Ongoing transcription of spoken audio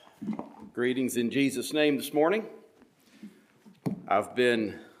Greetings in Jesus' name this morning. I've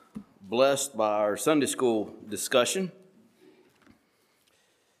been blessed by our Sunday school discussion.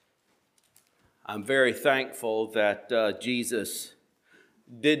 I'm very thankful that Jesus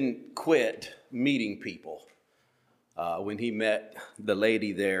didn't quit meeting people when he met the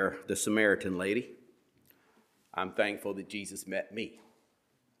lady there, the Samaritan lady. I'm thankful that Jesus met me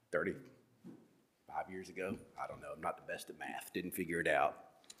 35 years ago. I don't know, I'm not the best at math, didn't figure it out.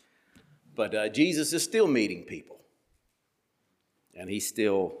 But Jesus is still meeting people, and he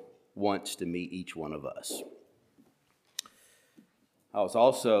still wants to meet each one of us. I was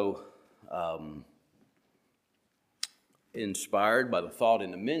also inspired by the thought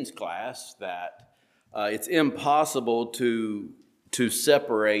in the men's class that it's impossible to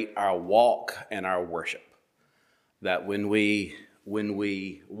separate our walk and our worship. That when we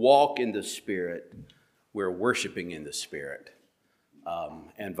walk in the Spirit, we're worshiping in the Spirit.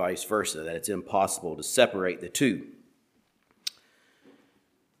 And vice versa, that it's impossible to separate the two.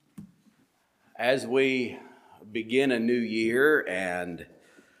 As we begin a new year and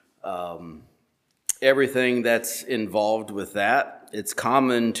everything that's involved with that, it's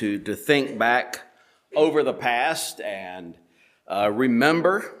common to think back over the past and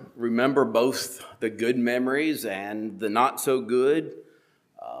remember both the good memories and the not so good,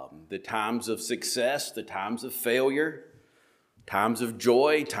 the times of success, the times of failure, times of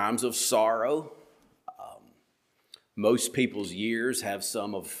joy, times of sorrow. Most people's years have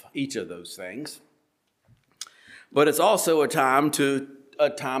some of each of those things. But it's also a time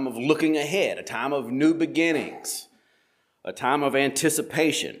of looking ahead, a time of new beginnings, a time of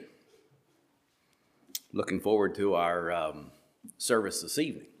anticipation. Looking forward to our service this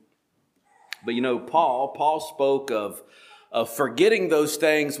evening. But you know, Paul spoke of forgetting those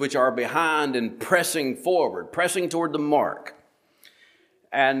things which are behind and pressing forward, pressing toward the mark.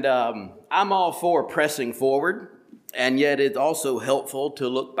 And I'm all for pressing forward, and yet it's also helpful to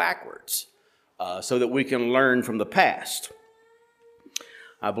look backwards so that we can learn from the past.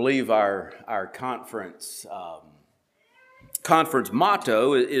 I believe our conference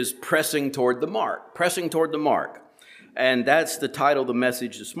motto is pressing toward the mark. And that's the title of the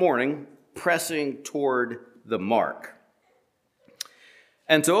message this morning, Pressing Toward the Mark.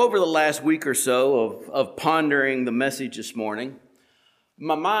 And so over the last week or so of pondering the message this morning,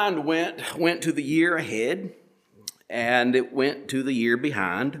 my mind went to the year ahead, and it went to the year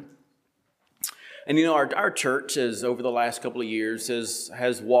behind. And you know, our church has, over the last couple of years,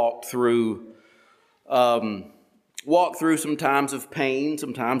 has walked through some times of pain,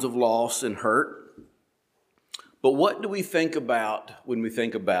 some times of loss and hurt. But what do we think about when we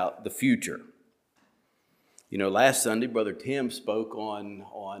think about the future? You know, last Sunday, Brother Tim spoke on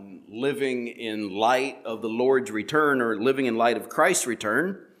living in light of the Lord's return, or living in light of Christ's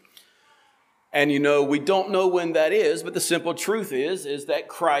return. And you know, we don't know when that is, but the simple truth is that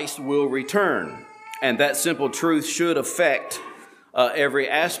Christ will return. And that simple truth should affect every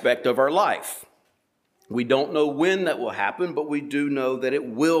aspect of our life. We don't know when that will happen, but we do know that it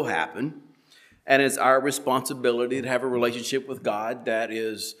will happen. And it's our responsibility to have a relationship with God that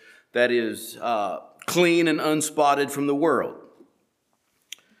is clean and unspotted from the world.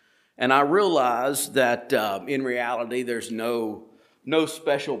 And I realize that in reality, there's no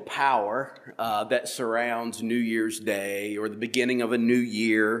special power that surrounds New Year's Day or the beginning of a new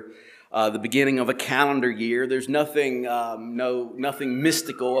year, the beginning of a calendar year. There's nothing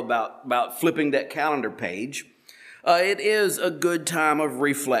mystical about flipping that calendar page. It is a good time of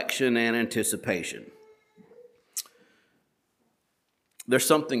reflection and anticipation. There's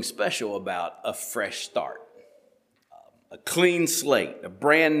something special about a fresh start, a clean slate, a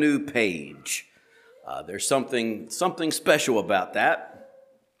brand new page. There's something special about that.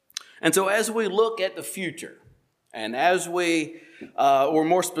 And so as we look at the future, and or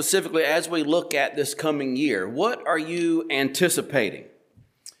more specifically, as we look at this coming year, what are you anticipating?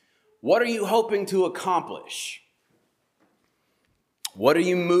 What are you hoping to accomplish? What are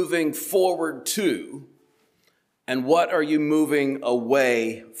you moving forward to? And what are you moving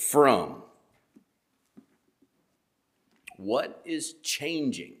away from? What is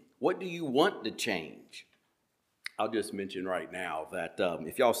changing? What do you want to change? I'll just mention right now that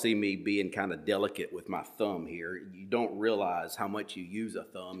if y'all see me being kind of delicate with my thumb here, you don't realize how much you use a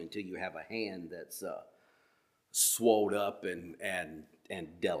thumb until you have a hand that's swelled up and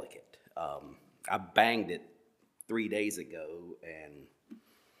delicate. I banged it 3 days ago, and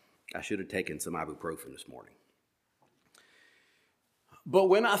I should have taken some ibuprofen this morning. But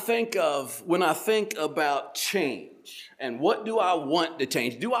when I think about change, and what do I want to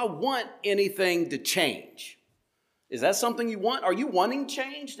change? Do I want anything to change? Is that something you want? Are you wanting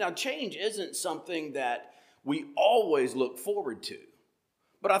change? Now, change isn't something that we always look forward to,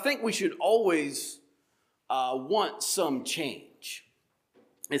 but I think we should always want some change.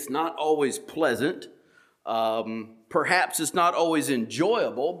 It's not always pleasant. Perhaps it's not always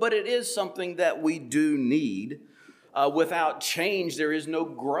enjoyable, but it is something that we do need. Without change, there is no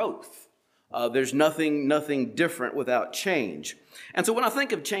growth. There's nothing different without change. And so when I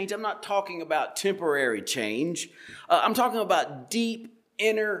think of change, I'm not talking about temporary change. I'm talking about deep,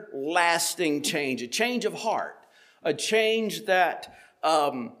 inner, lasting change, a change of heart, a change that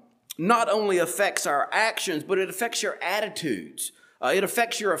not only affects our actions, but it affects your attitudes. It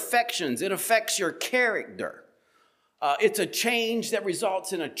affects your affections. It affects your character. It's a change that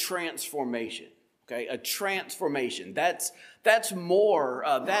results in a transformation. Okay, a transformation. That's more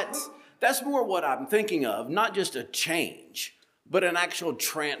what I'm thinking of. Not just a change, but an actual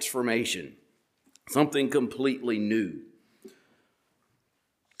transformation. Something completely new.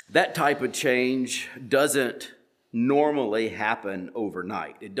 That type of change doesn't normally happen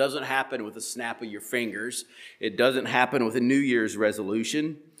overnight. It doesn't happen with a snap of your fingers. It doesn't happen with a New Year's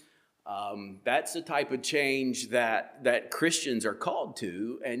resolution. That's the type of change that Christians are called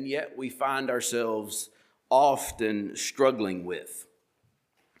to, and yet we find ourselves often struggling with.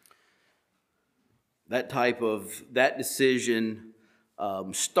 That decision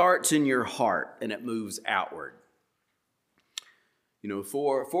starts in your heart and it moves outward. You know,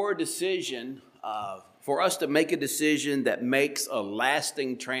 for a decision, for us to make a decision that makes a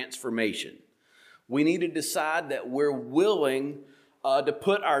lasting transformation, we need to decide that we're willing to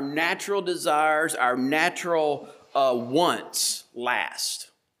put our natural desires, our natural wants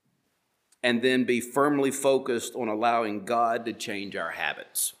last, and then be firmly focused on allowing God to change our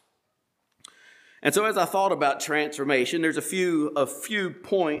habits. And so as I thought about transformation, there's a few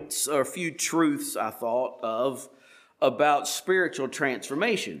points or a few truths I thought of about spiritual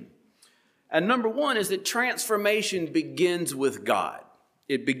transformation. And number one is that transformation begins with God.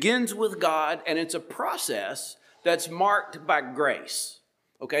 It begins with God, and it's a process that's marked by grace.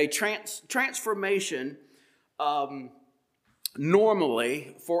 Okay, transformation,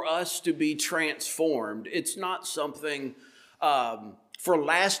 normally for us to be transformed, it's not something for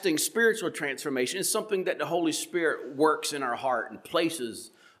lasting spiritual transformation. It's something that the Holy Spirit works in our heart and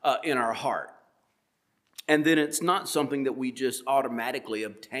places in our heart. And then it's not something that we just automatically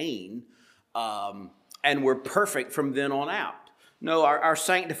obtain and we're perfect from then on out. No, our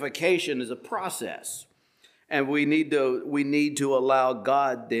sanctification is a process. And we need to allow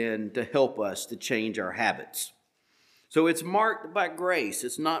God then to help us to change our habits. So it's marked by grace.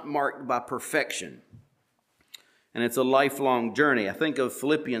 It's not marked by perfection. And it's a lifelong journey. I think of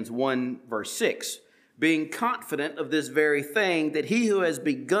Philippians 1 verse 6. Being confident of this very thing, that he who has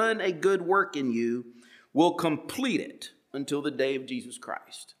begun a good work in you will complete it until the day of Jesus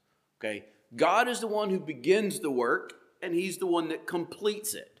Christ. Okay? God is the one who begins the work, and he's the one that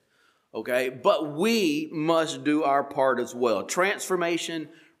completes it. Okay, but we must do our part as well. Transformation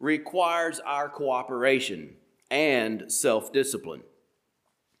requires our cooperation and self-discipline.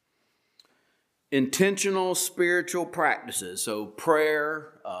 Intentional spiritual practices, so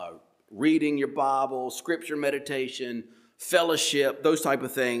prayer, reading your Bible, scripture meditation, fellowship, those type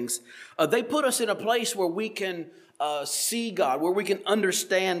of things, they put us in a place where we can see God, where we can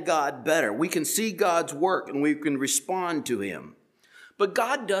understand God better. We can see God's work and we can respond to him. But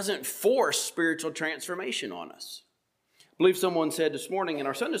God doesn't force spiritual transformation on us. I believe someone said this morning in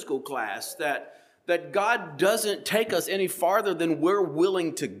our Sunday school class that God doesn't take us any farther than we're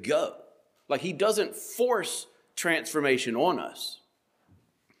willing to go. Like he doesn't force transformation on us.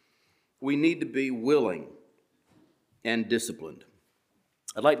 We need to be willing and disciplined.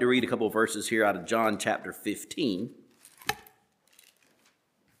 I'd like to read a couple of verses here out of John chapter 15.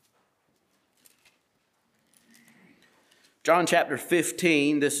 John chapter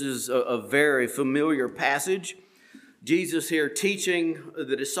 15, this is a very familiar passage. Jesus here teaching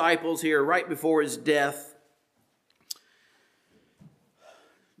the disciples here right before his death.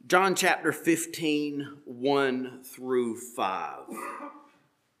 John chapter 15, 1 through 5.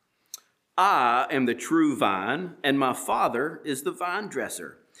 I am the true vine, and my Father is the vine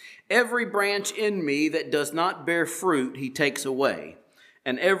dresser. Every branch in me that does not bear fruit, he takes away.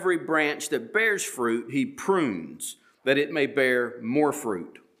 And every branch that bears fruit, he prunes, that it may bear more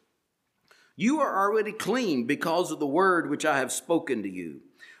fruit. You are already clean because of the word which I have spoken to you.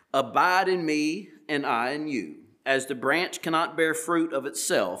 Abide in me, and I in you. As the branch cannot bear fruit of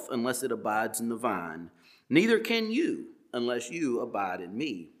itself unless it abides in the vine, neither can you unless you abide in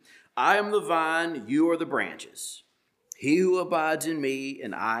me. I am the vine, you are the branches. He who abides in me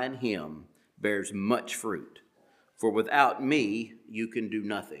and I in him bears much fruit. For without me, you can do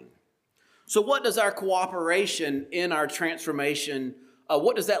nothing. So what does our cooperation in our transformation,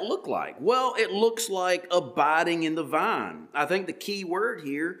 what does that look like? Well, it looks like abiding in the vine. I think the key word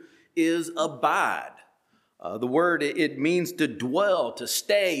here is abide. The word, it means to dwell, to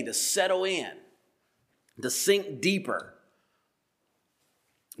stay, to settle in, to sink deeper.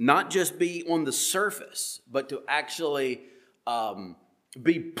 Not just be on the surface, but to actually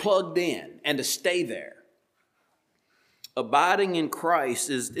be plugged in and to stay there. Abiding in Christ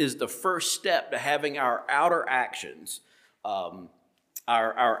is the first step to having our outer actions, our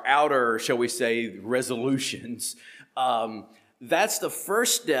outer, shall we say, resolutions. That's the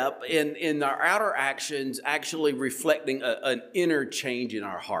first step in our outer actions actually reflecting an inner change in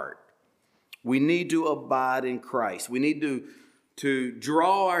our heart. We need to abide in Christ. We need to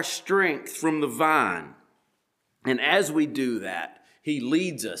draw our strength from the vine. And as we do that, He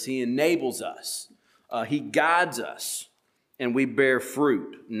leads us, He enables us, He guides us, and we bear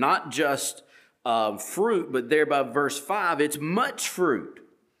fruit. Not just fruit, but there by verse 5, it's much fruit.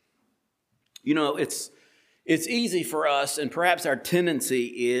 You know, it's easy for us, and perhaps our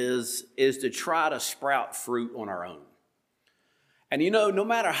tendency is to try to sprout fruit on our own. And you know, no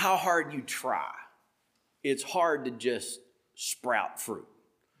matter how hard you try, it's hard to just sprout fruit.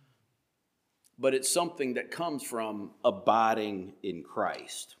 But it's something that comes from abiding in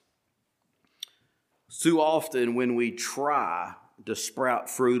Christ. Too often when we try to sprout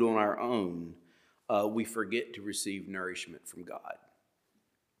fruit on our own, we forget to receive nourishment from God.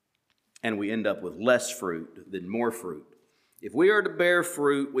 And we end up with less fruit than more fruit. If we are to bear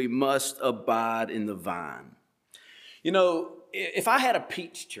fruit, we must abide in the vine. You know, if I had a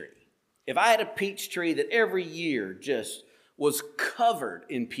peach tree that every year just was covered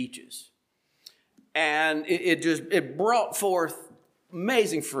in peaches, and it brought forth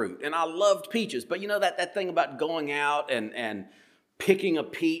amazing fruit, and I loved peaches. But you know that thing about going out and picking a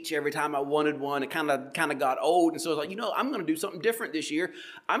peach every time I wanted one, it kind of got old. And so I was like, you know, I'm going to do something different this year.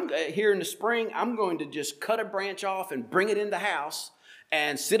 I'm here in the spring, I'm going to just cut a branch off and bring it in the house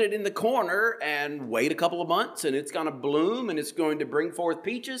and sit it in the corner and wait a couple of months, and it's going to bloom and it's going to bring forth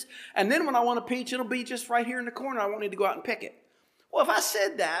peaches. And then when I want a peach, it'll be just right here in the corner. I won't need to go out and pick it. Well, if I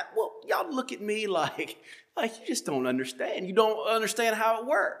said that, well, y'all look at me like you just don't understand. You don't understand how it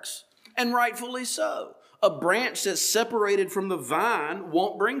works. And rightfully so. A branch that's separated from the vine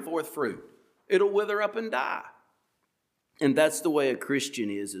won't bring forth fruit. It'll wither up and die. And that's the way a Christian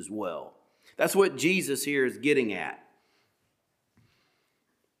is as well. That's what Jesus here is getting at.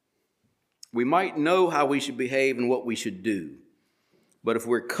 We might know how we should behave and what we should do. But if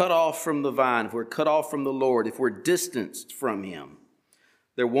we're cut off from the vine, if we're cut off from the Lord, if we're distanced from Him,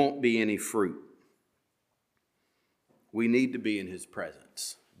 there won't be any fruit. We need to be in His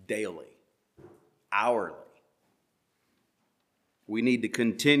presence daily, hourly. We need to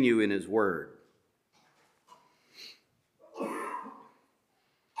continue in His Word.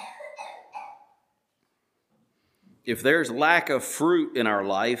 If there's lack of fruit in our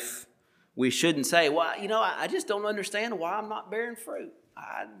life, we shouldn't say, well, you know, I just don't understand why I'm not bearing fruit.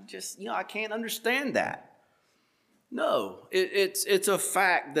 I can't understand that. No, it's a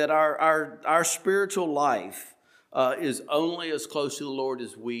fact that our spiritual life is only as close to the Lord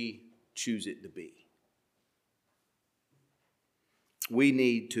as we choose it to be. We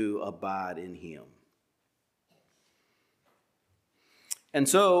need to abide in Him. And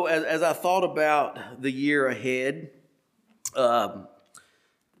so as I thought about the year ahead,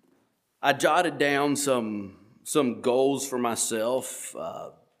 I jotted down some goals for myself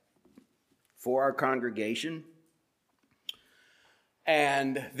for our congregation.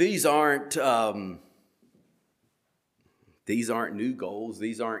 And these aren't new goals.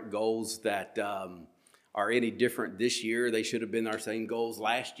 These aren't goals that are any different this year. They should have been our same goals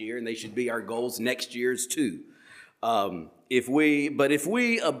last year, and they should be our goals next year's too. If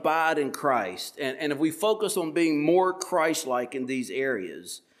we abide in Christ, and if we focus on being more Christ-like in these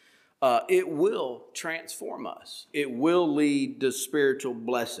areas, it will transform us. It will lead to spiritual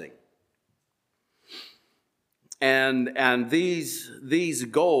blessing. And these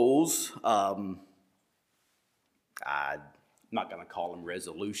goals, I'm not going to call them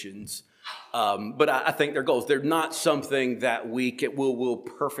resolutions, but I think they're goals. They're not something that we'll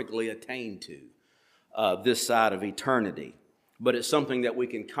perfectly attain to this side of eternity, but it's something that we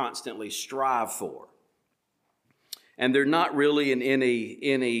can constantly strive for. And they're not really in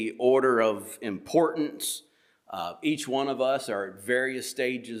any order of importance. Each one of us are at various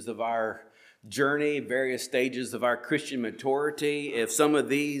stages of our journey, various stages of our Christian maturity. If some of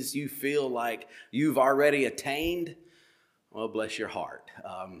these you feel like you've already attained, well, bless your heart.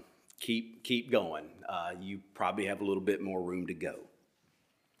 keep going. You probably have a little bit more room to go.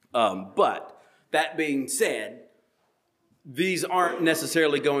 But that being said, these aren't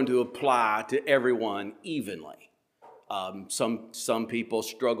necessarily going to apply to everyone evenly. Some people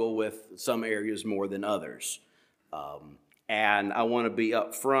struggle with some areas more than others. And I want to be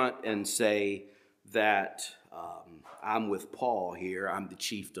upfront and say that I'm with Paul here. I'm the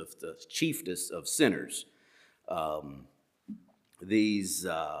chiefest of sinners. These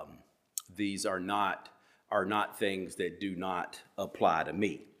are not things that do not apply to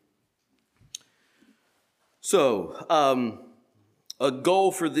me. So, a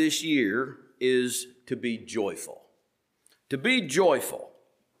goal for this year is to be joyful. To be joyful.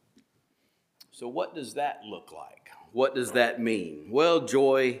 So what does that look like? What does that mean? Well,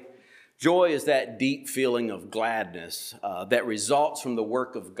 joy is that deep feeling of gladness that results from the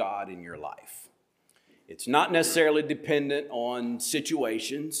work of God in your life. It's not necessarily dependent on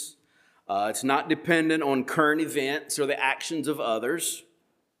situations. It's not dependent on current events or the actions of others.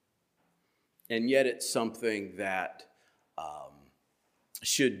 And yet it's something that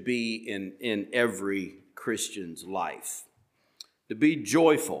should be in every Christian's life. To be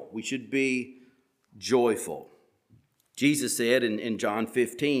joyful, we should be joyful. Jesus said in John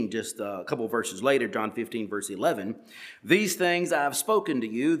 15, just a couple verses later, John 15, verse 11, "These things I have spoken to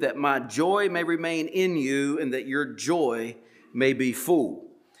you, that my joy may remain in you, and that your joy may be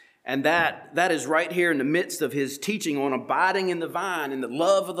full." And that is right here in the midst of his teaching on abiding in the vine and the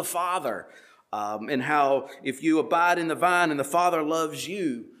love of the Father. And how if you abide in the vine and the Father loves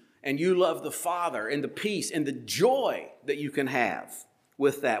you and you love the Father, and the peace and the joy that you can have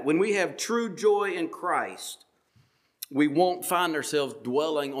with that. When we have true joy in Christ, we won't find ourselves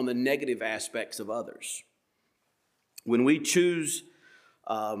dwelling on the negative aspects of others. When we choose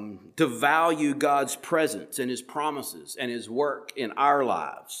to value God's presence and his promises and his work in our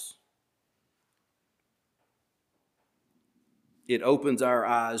lives, it opens our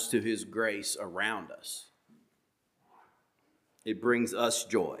eyes to his grace around us. It brings us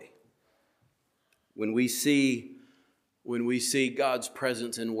joy. When we see God's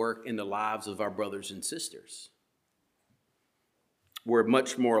presence and work in the lives of our brothers and sisters, we're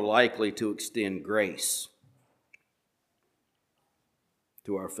much more likely to extend grace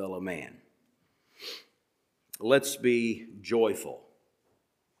to our fellow man. Let's be joyful.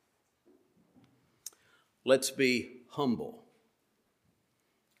 Let's be humble.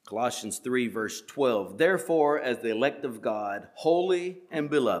 Colossians 3, verse 12, "Therefore, as the elect of God, holy and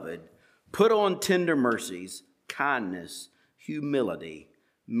beloved, put on tender mercies, kindness, humility,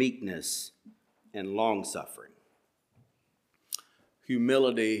 meekness, and long-suffering."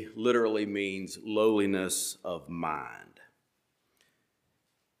 Humility literally means lowliness of mind.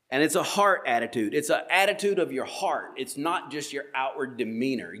 And it's a heart attitude. It's an attitude of your heart. It's not just your outward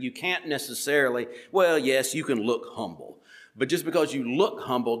demeanor. You can't necessarily, well, yes, you can look humble. But just because you look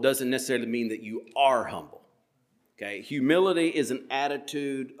humble doesn't necessarily mean that you are humble. Okay? Humility is an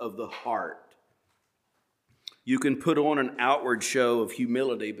attitude of the heart. You can put on an outward show of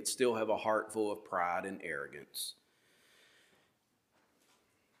humility, but still have a heart full of pride and arrogance.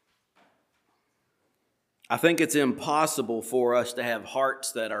 I think it's impossible for us to have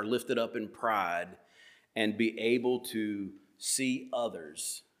hearts that are lifted up in pride and be able to see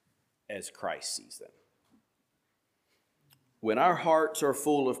others as Christ sees them. When our hearts are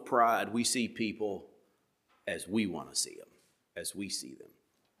full of pride, we see people as we want to see them, as we see them.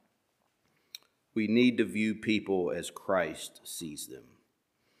 We need to view people as Christ sees them.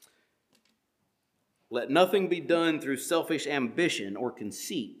 "Let nothing be done through selfish ambition or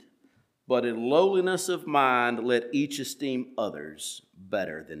conceit, but in lowliness of mind let each esteem others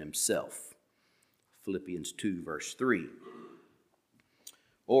better than himself." Philippians 2, verse 3.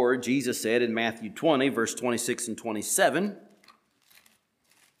 Or Jesus said in Matthew 20, verse 26 and 27,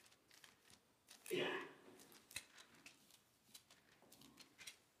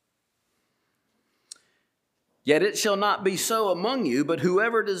 "Yet it shall not be so among you, but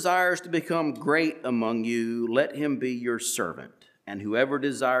whoever desires to become great among you, let him be your servant. And whoever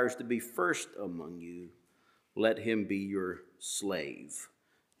desires to be first among you, let him be your slave.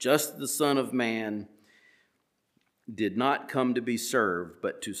 Just as the Son of Man did not come to be served,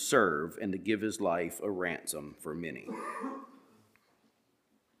 but to serve and to give his life a ransom for many."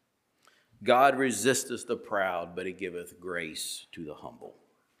 God resisteth the proud, but he giveth grace to the humble.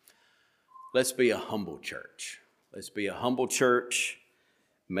 Let's be a humble church. Let's be a humble church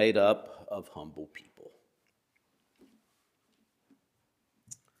made up of humble people.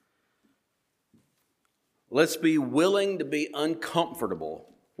 Let's be willing to be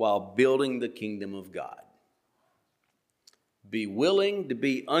uncomfortable while building the kingdom of God. Be willing to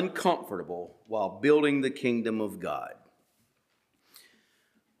be uncomfortable while building the kingdom of God.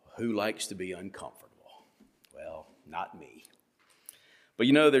 Who likes to be uncomfortable? Well, not me. But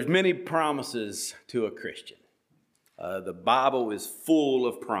you know, there's many promises to a Christian. The Bible is full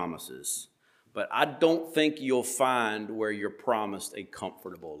of promises, but I don't think you'll find where you're promised a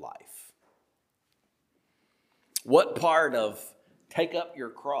comfortable life. What part of take up your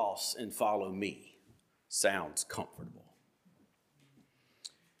cross and follow me sounds comfortable?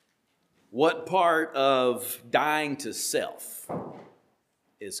 What part of dying to self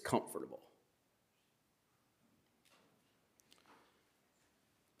is comfortable?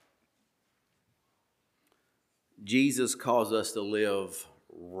 Jesus calls us to live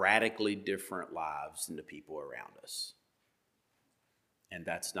radically different lives than the people around us. And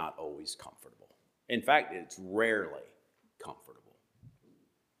that's not always comfortable. In fact, it's rarely comfortable.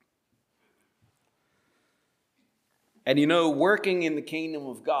 And you know, working in the kingdom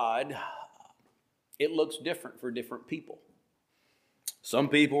of God, it looks different for different people. Some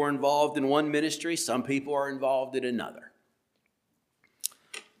people are involved in one ministry, some people are involved in another.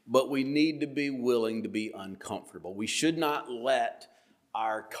 But we need to be willing to be uncomfortable. We should not let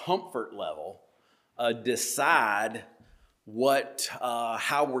our comfort level decide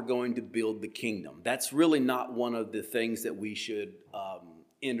how we're going to build the kingdom. That's really not one of the things that we should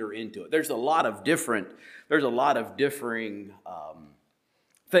enter into it. There's a lot of differing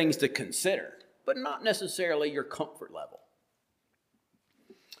things to consider, but not necessarily your comfort level.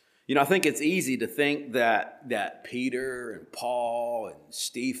 You know, I think it's easy to think that Peter and Paul and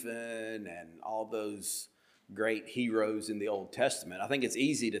Stephen and all those great heroes in the Old Testament, I think it's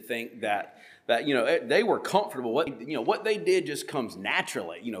easy to think that you know, they were comfortable. What they did just comes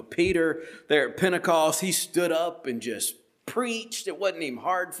naturally. You know, Peter there at Pentecost, he stood up and just preached. It wasn't even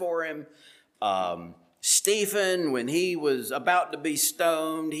hard for him. Stephen, when he was about to be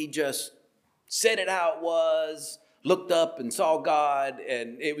stoned, he just said it how it was. Looked up and saw God,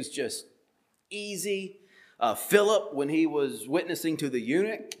 and it was just easy. Philip, when he was witnessing to the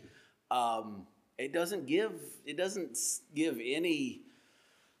eunuch, it doesn't give any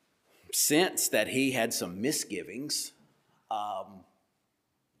sense that he had some misgivings.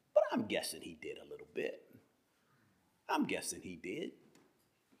 But I'm guessing he did a little bit. I'm guessing he did.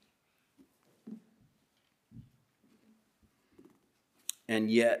 And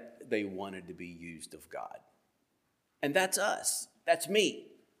yet they wanted to be used of God. And that's us. That's me.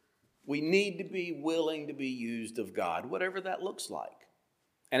 We need to be willing to be used of God, whatever that looks like.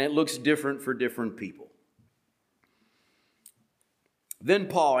 And it looks different for different people. Then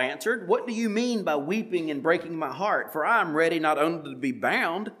Paul answered, "What do you mean by weeping and breaking my heart? For I am ready not only to be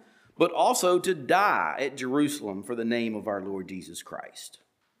bound, but also to die at Jerusalem for the name of our Lord Jesus Christ."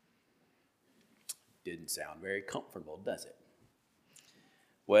 Didn't sound very comfortable, does it?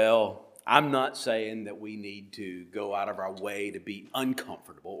 Well, I'm not saying that we need to go out of our way to be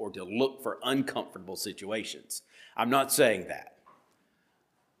uncomfortable or to look for uncomfortable situations. I'm not saying that.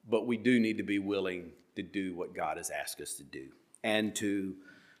 But we do need to be willing to do what God has asked us to do and to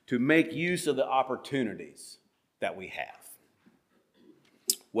make use of the opportunities that we have.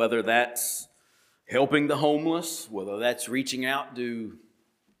 Whether that's helping the homeless, whether that's reaching out to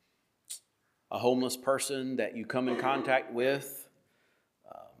a homeless person that you come in contact with,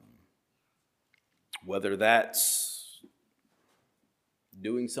 whether that's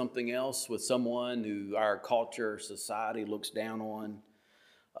doing something else with someone who our culture, society looks down on,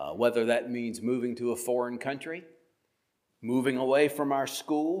 whether that means moving to a foreign country, moving away from our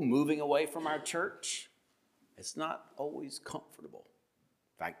school, moving away from our church, it's not always comfortable.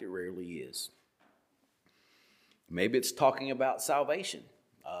 In fact, it rarely is. Maybe it's talking about salvation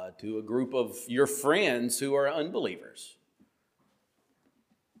to a group of your friends who are unbelievers.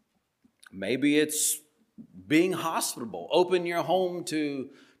 Maybe it's being hospitable. Open your home to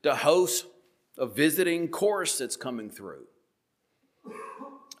host a visiting course that's coming through.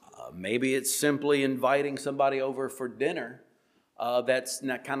 Maybe it's simply inviting somebody over for dinner that's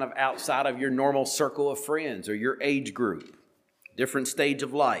not kind of outside of your normal circle of friends or your age group, different stage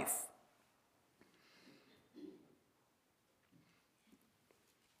of life.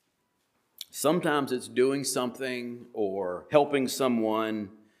 Sometimes it's doing something or helping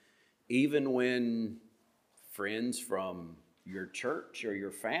someone even when friends from your church or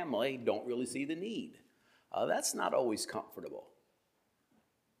your family don't really see the need. That's not always comfortable.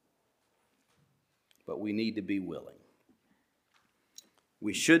 But we need to be willing.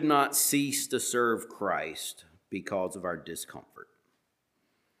 We should not cease to serve Christ because of our discomfort.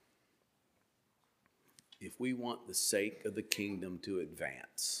 If we want the sake of the kingdom to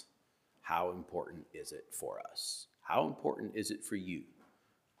advance, how important is it for us? How important is it for you?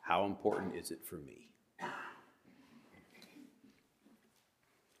 How important is it for me?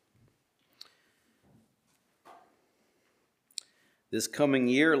 This coming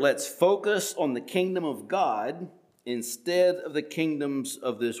year, let's focus on the kingdom of God instead of the kingdoms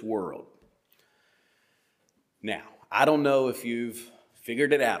of this world. Now, I don't know if you've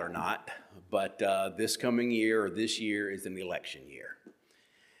figured it out or not, but this coming year or this year is an election year.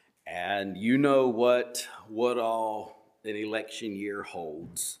 And you know what all an election year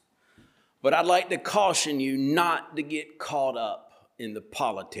holds. But I'd like to caution you not to get caught up in the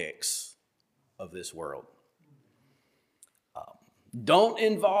politics of this world. Don't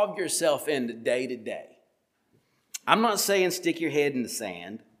involve yourself in the day to day. I'm not saying stick your head in the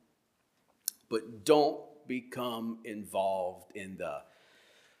sand, but don't become involved in the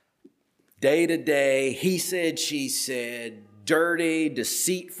day to day, he said, she said, dirty,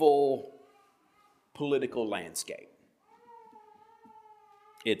 deceitful political landscape.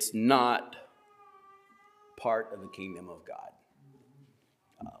 It's not part of the kingdom of God.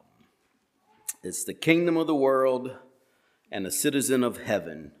 It's the kingdom of the world. And a citizen of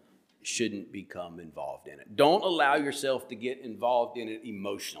heaven shouldn't become involved in it. Don't allow yourself to get involved in it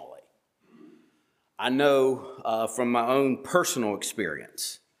emotionally. I know from my own personal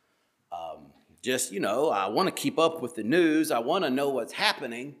experience, I want to keep up with the news. I want to know what's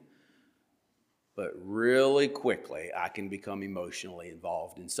happening. But really quickly, I can become emotionally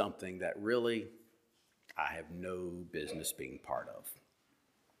involved in something that really I have no business being part of.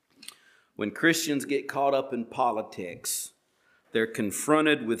 When Christians get caught up in politics, they're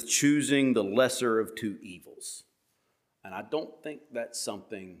confronted with choosing the lesser of two evils. And I don't think that's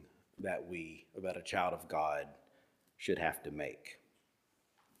something that a child of God, should have to make.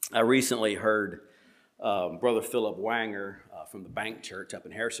 I recently heard Brother Philip Wanger from the Bank Church up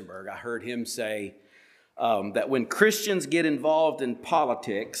in Harrisonburg. I heard him say that when Christians get involved in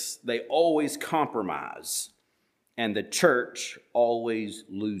politics, they always compromise, and the church always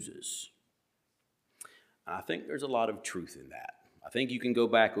loses. I think there's a lot of truth in that. I think you can go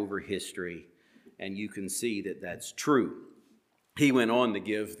back over history and you can see that that's true. He went on to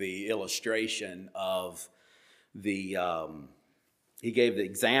give the illustration of he gave the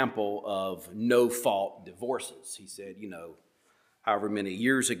example of no-fault divorces. He said, however many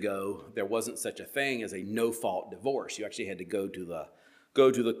years ago, there wasn't such a thing as a no-fault divorce. You actually had to go to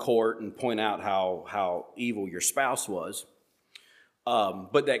the court and point out how evil your spouse was.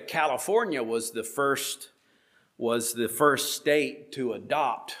 But that California was the first state to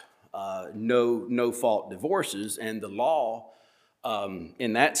adopt no-fault divorces, and the law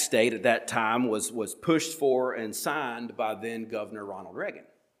in that state at that time was pushed for and signed by then Governor Ronald Reagan.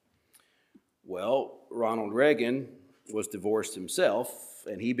 Well, Ronald Reagan was divorced himself,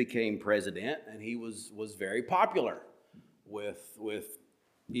 and he became president, and he was very popular with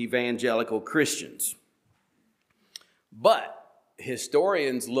evangelical Christians. But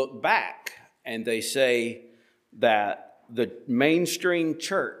historians look back and they say that the mainstream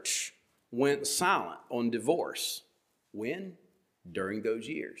church went silent on divorce. When? During those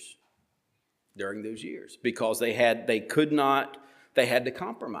years. Because they had to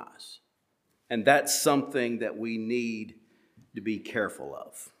compromise. And that's something that we need to be careful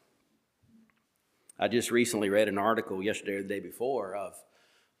of. I just recently read an article yesterday or the day before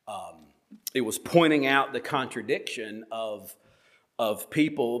it was pointing out the contradiction of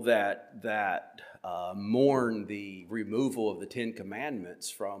people that mourn the removal of the Ten Commandments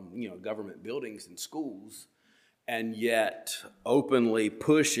from government buildings and schools, and yet openly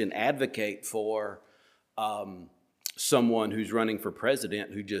push and advocate for someone who's running for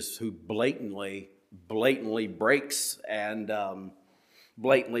president who blatantly breaks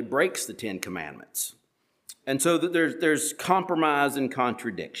the Ten Commandments. And so there's compromise and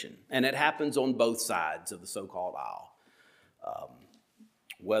contradiction, and it happens on both sides of the so-called aisle.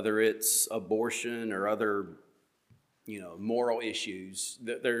 Whether it's abortion or other, moral issues,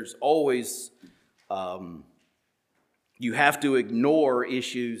 there's always, you have to ignore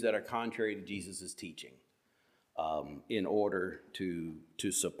issues that are contrary to Jesus' teaching in order to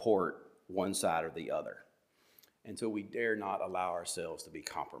support one side or the other. And so we dare not allow ourselves to be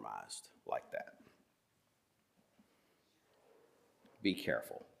compromised like that. Be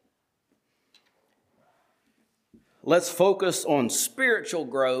careful. Let's focus on spiritual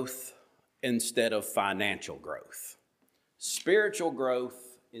growth instead of financial growth. Spiritual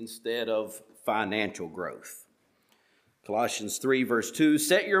growth instead of financial growth. Colossians 3 verse 2,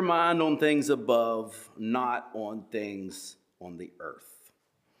 set your mind on things above, not on things on the earth.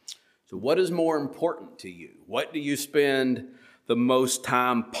 So what is more important to you? What do you spend the most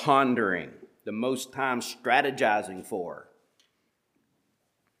time pondering the most time strategizing for.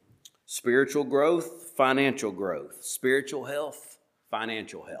 Spiritual growth, financial growth. Spiritual health,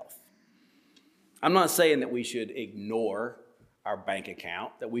 financial health. I'm not saying that we should ignore our bank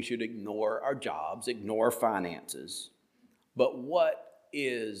account, that we should ignore our jobs, ignore finances. But what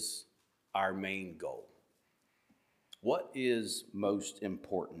is our main goal? What is most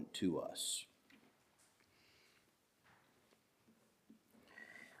important to us?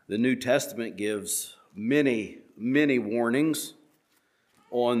 The New Testament gives many, many warnings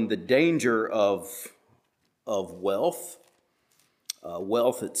on the danger of wealth.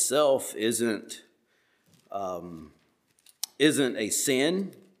 Wealth itself isn't a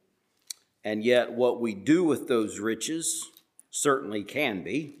sin, and yet what we do with those riches certainly can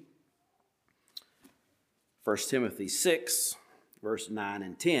be. 1 Timothy 6, verse 9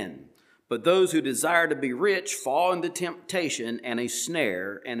 and 10. But those who desire to be rich fall into temptation and a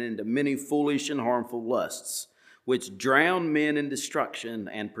snare, and into many foolish and harmful lusts, which drown men in destruction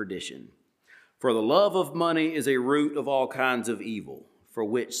and perdition. For the love of money is a root of all kinds of evil, for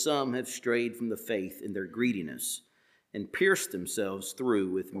which some have strayed from the faith in their greediness, and pierced themselves through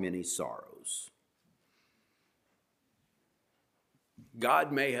with many sorrows.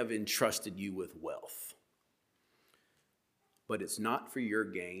 God may have entrusted you with wealth, but it's not for your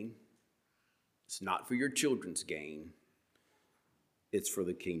gain. It's not for your children's gain. It's for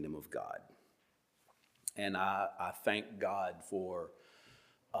the kingdom of God. And I thank God for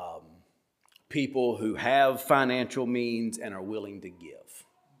people who have financial means and are willing to give.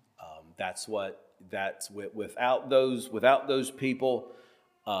 Without those people,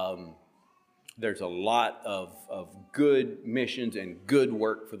 there's a lot of good missions and good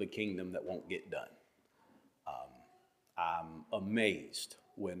work for the kingdom that won't get done. I'm amazed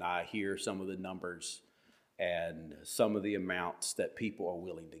when I hear some of the numbers and some of the amounts that people are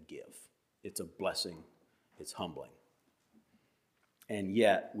willing to give. It's a blessing. It's humbling. And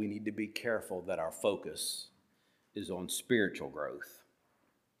yet, we need to be careful that our focus is on spiritual growth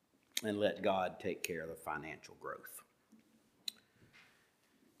and let God take care of the financial growth.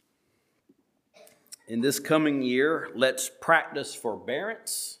 In this coming year, let's practice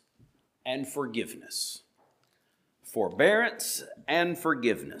forbearance and forgiveness. Forbearance and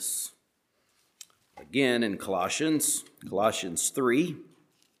forgiveness. Again, in Colossians 3,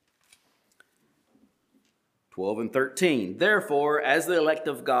 12 and 13. Therefore, as the elect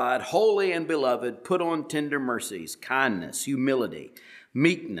of God, holy and beloved, put on tender mercies, kindness, humility,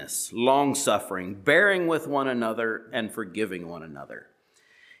 meekness, long-suffering, bearing with one another, and forgiving one another.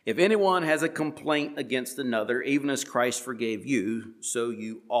 If anyone has a complaint against another, even as Christ forgave you, so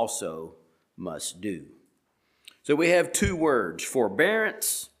you also must do. So we have two words,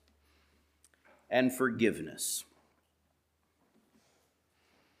 forbearance and forgiveness.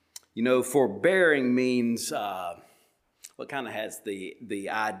 You know, forbearing means what kind of has the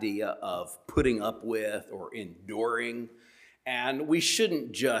idea of putting up with or enduring. And we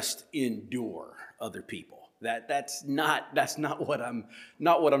shouldn't just endure other people. That's not what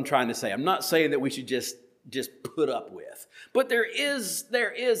I'm trying to say. I'm not saying that we should just put up with. But there is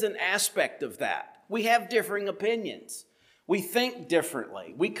an aspect of that. We have differing opinions. We think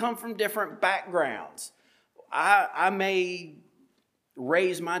differently. We come from different backgrounds. I may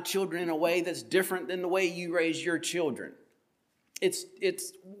raise my children in a way that's different than the way you raise your children.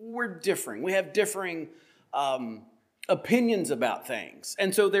 We're differing. We have differing opinions about things.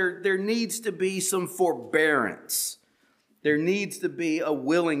 And so there needs to be some forbearance. There needs to be a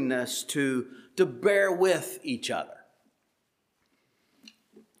willingness to bear with each other.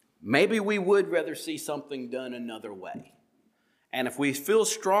 Maybe we would rather see something done another way. And if we feel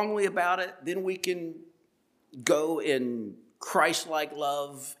strongly about it, then we can go in Christ-like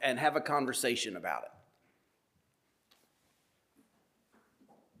love and have a conversation about it.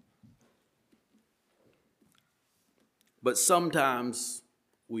 But sometimes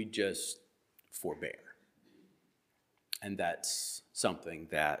we just forbear. And that's something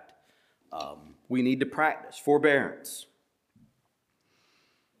that we need to practice, forbearance.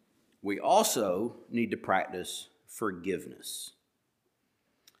 We also need to practice forgiveness.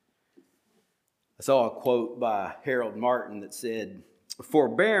 I saw a quote by Harold Martin that said,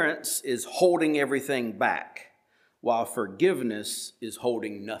 "Forbearance is holding everything back, while forgiveness is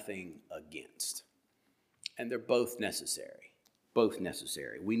holding nothing against." And they're both necessary. Both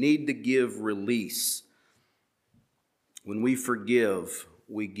necessary. We need to give release. When we forgive,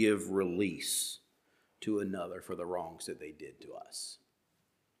 we give release to another for the wrongs that they did to us.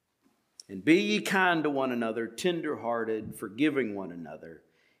 And be ye kind to one another, tender-hearted, forgiving one another,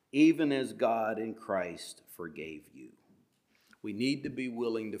 even as God in Christ forgave you. We need to be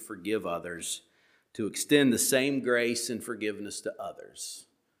willing to forgive others, to extend the same grace and forgiveness to others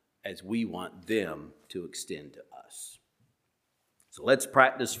as we want them to extend to us. So let's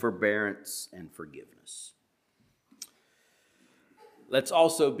practice forbearance and forgiveness. Let's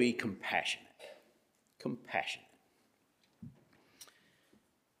also be compassionate. Compassionate.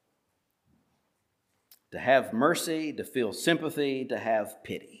 To have mercy, to feel sympathy, to have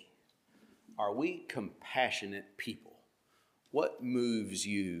pity. Are we compassionate people? What moves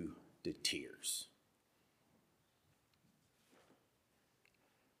you to tears?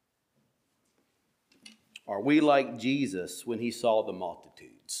 Are we like Jesus when he saw the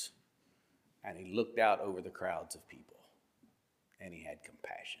multitudes and he looked out over the crowds of people and he had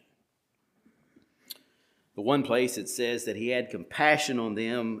compassion? The one place it says that he had compassion on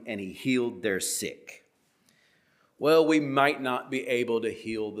them and he healed their sick. Well, we might not be able to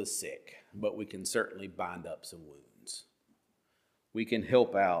heal the sick, but we can certainly bind up some wounds. We can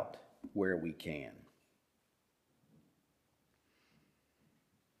help out where we can.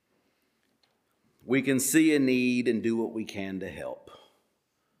 We can see a need and do what we can to help.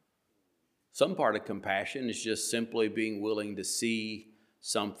 Some part of compassion is just simply being willing to see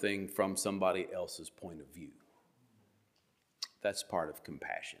something from somebody else's point of view. That's part of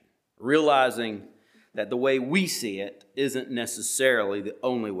compassion. Realizing that the way we see it isn't necessarily the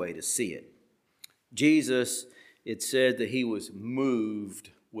only way to see it. Jesus, it said that he was moved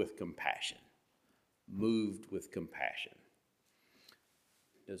with compassion. Moved with compassion.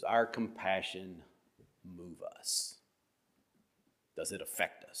 Does our compassion move us? Does it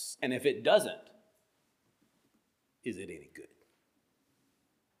affect us? And if it doesn't, is it any good?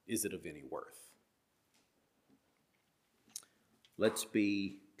 Is it of any worth? Let's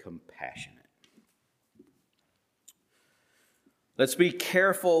be compassionate. Let's be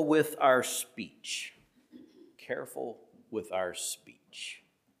careful with our speech. Careful with our speech.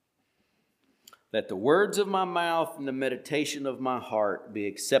 Let the words of my mouth and the meditation of my heart be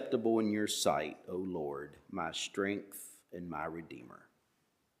acceptable in your sight, O Lord, my strength and my Redeemer.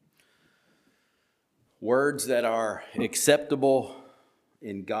 Words that are acceptable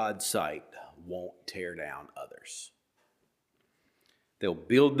in God's sight won't tear down others. They'll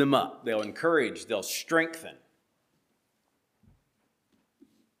build them up. They'll encourage. They'll strengthen.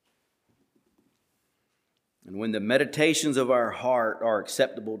 And when the meditations of our heart are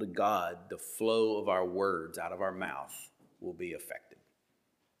acceptable to God, the flow of our words out of our mouth will be affected.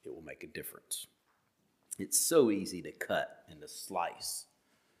 It will make a difference. It's so easy to cut and to slice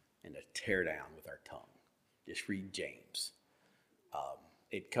and to tear down with our tongue. Just read James.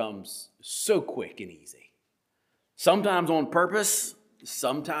 It comes so quick and easy. Sometimes on purpose,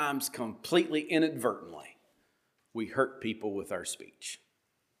 sometimes completely inadvertently. We hurt people with our speech.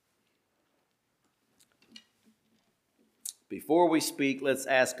 Before we speak, let's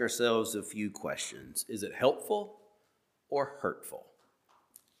ask ourselves a few questions. Is it helpful or hurtful?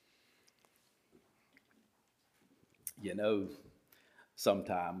 You know,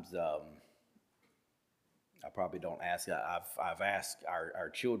 sometimes I probably don't ask. I've asked our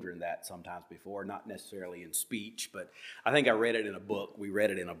children that sometimes before, not necessarily in speech, but I think I read it in a book. We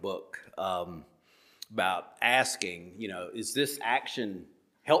read it in a book about asking, is this action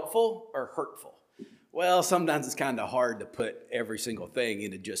helpful or hurtful? Well, sometimes it's kind of hard to put every single thing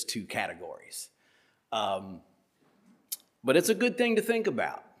into just two categories. But it's a good thing to think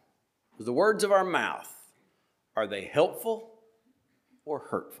about. The words of our mouth, are they helpful or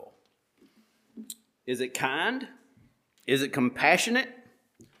hurtful? Is it kind? Is it compassionate?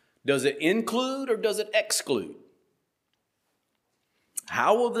 Does it include or does it exclude?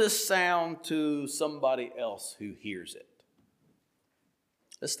 How will this sound to somebody else who hears it?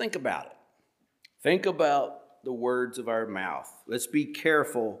 Let's think about it. Think about the words of our mouth. Let's be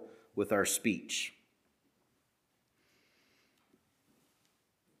careful with our speech.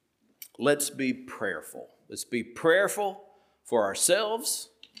 Let's be prayerful. Let's be prayerful for ourselves,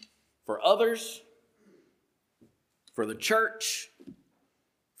 for others, for the church,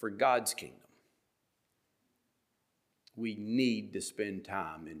 for God's kingdom. We need to spend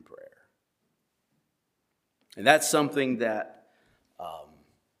time in prayer. And that's something that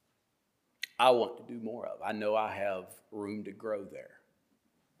I want to do more of. I know I have room to grow there.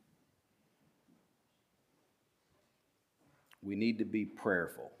 We need to be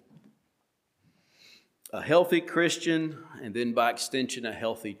prayerful. A healthy Christian, and then by extension, a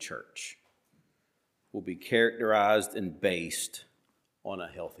healthy church, will be characterized and based on a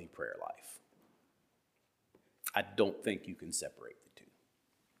healthy prayer life. I don't think you can separate the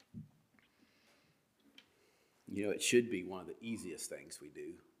two. It should be one of the easiest things we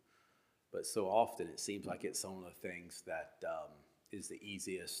do But so often it seems like it's one of the things that is the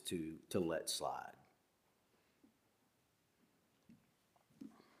easiest to let slide.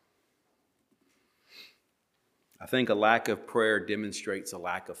 I think a lack of prayer demonstrates a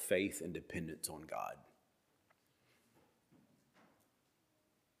lack of faith and dependence on God.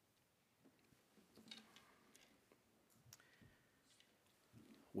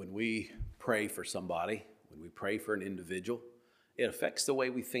 When we pray for somebody, when we pray for an individual, it affects the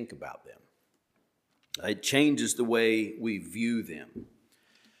way we think about them. It changes the way we view them.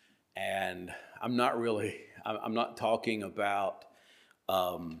 And I'm not talking about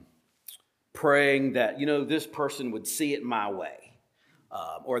praying that, this person would see it my way,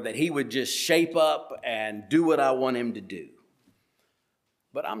 or that he would just shape up and do what I want him to do.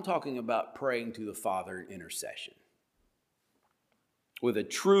 But I'm talking about praying to the Father in intercession, with a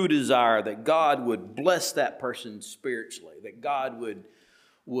true desire that God would bless that person spiritually, that God would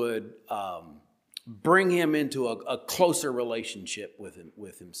bring him into a closer relationship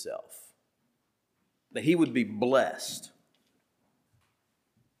with himself, that he would be blessed.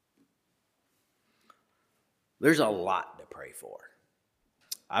 There's a lot to pray for.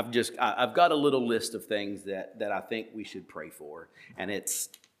 I've got a little list of things that I think we should pray for, and it's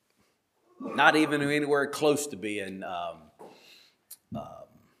not even anywhere close to being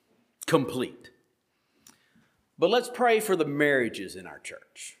complete. But let's pray for the marriages in our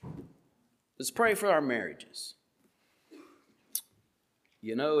church. Let's pray for our marriages.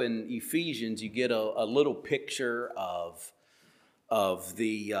 In Ephesians, you get a little picture of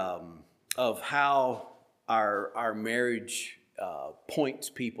how our marriage points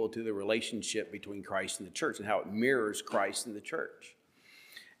people to the relationship between Christ and the church, and how it mirrors Christ and the church.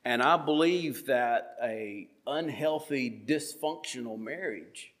 And I believe that a unhealthy, dysfunctional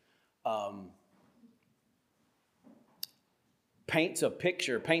marriage paints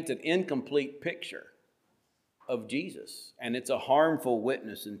an incomplete picture of Jesus, and it's a harmful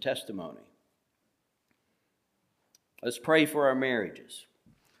witness and testimony. Let's pray for our marriages.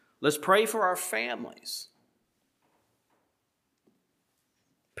 Let's pray for our families,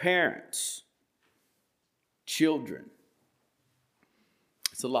 parents, children.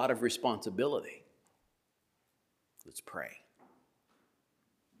 It's a lot of responsibility. Let's pray.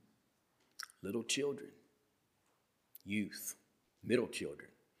 Little children, youth, middle children.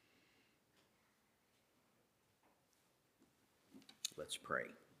 Let's pray.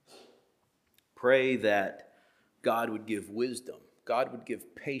 Pray that God would give wisdom. God would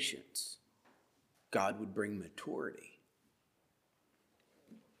give patience. God would bring maturity.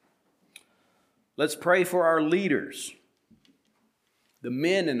 Let's pray for our leaders, the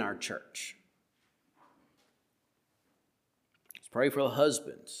men in our church. Let's pray for the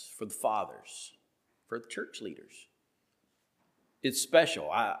husbands, for the fathers, for the church leaders. It's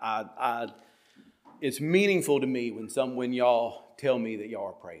special. It's meaningful to me when y'all tell me that y'all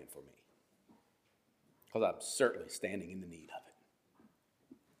are praying for me, because I'm certainly standing in the need of it.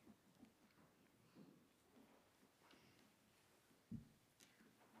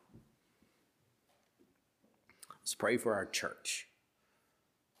 Let's pray for our church,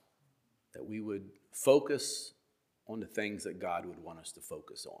 that we would focus on the things that God would want us to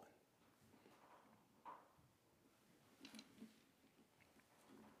focus on.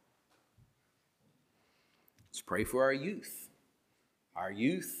 Let's pray for our youth. Our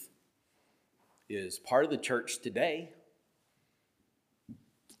youth is part of the church today,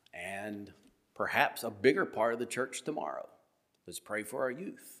 and perhaps a bigger part of the church tomorrow. Let's pray for our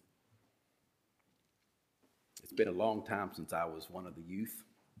youth. It's been a long time since I was one of the youth,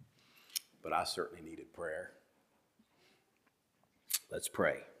 but I certainly needed prayer. Let's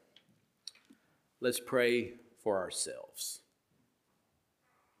pray. Let's pray for ourselves.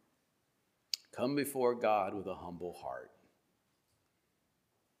 Come before God with a humble heart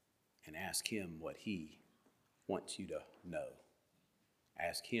and ask Him what He wants you to know.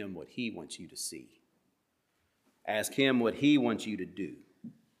 Ask Him what He wants you to see. Ask Him what He wants you to do.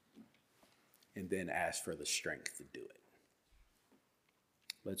 And then ask for the strength to do it.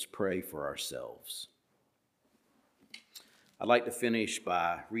 Let's pray for ourselves. I'd like to finish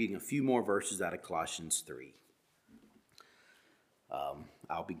by reading a few more verses out of Colossians 3.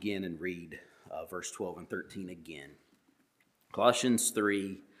 I'll begin and read verse 12 and 13 again. Colossians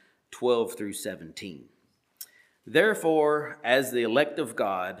 3, 12 through 17. Therefore, as the elect of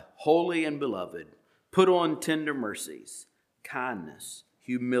God, holy and beloved, put on tender mercies, kindness,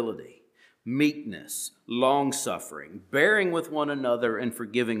 humility, meekness, long-suffering, bearing with one another and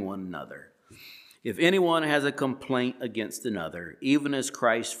forgiving one another. If anyone has a complaint against another, even as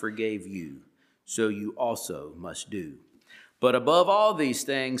Christ forgave you, so you also must do. But above all these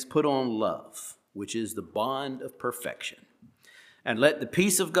things, put on love, which is the bond of perfection. And let the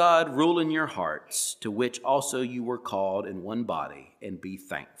peace of God rule in your hearts, to which also you were called in one body, and be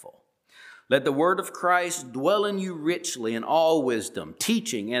thankful. Let the word of Christ dwell in you richly in all wisdom,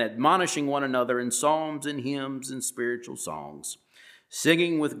 teaching and admonishing one another in psalms and hymns and spiritual songs,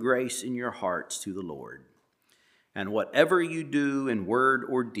 singing with grace in your hearts to the Lord. And whatever you do in word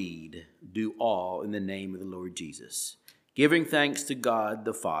or deed, do all in the name of the Lord Jesus, giving thanks to God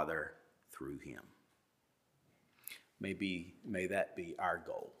the Father through him. May that be our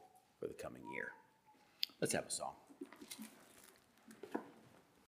goal for the coming year. Let's have a song.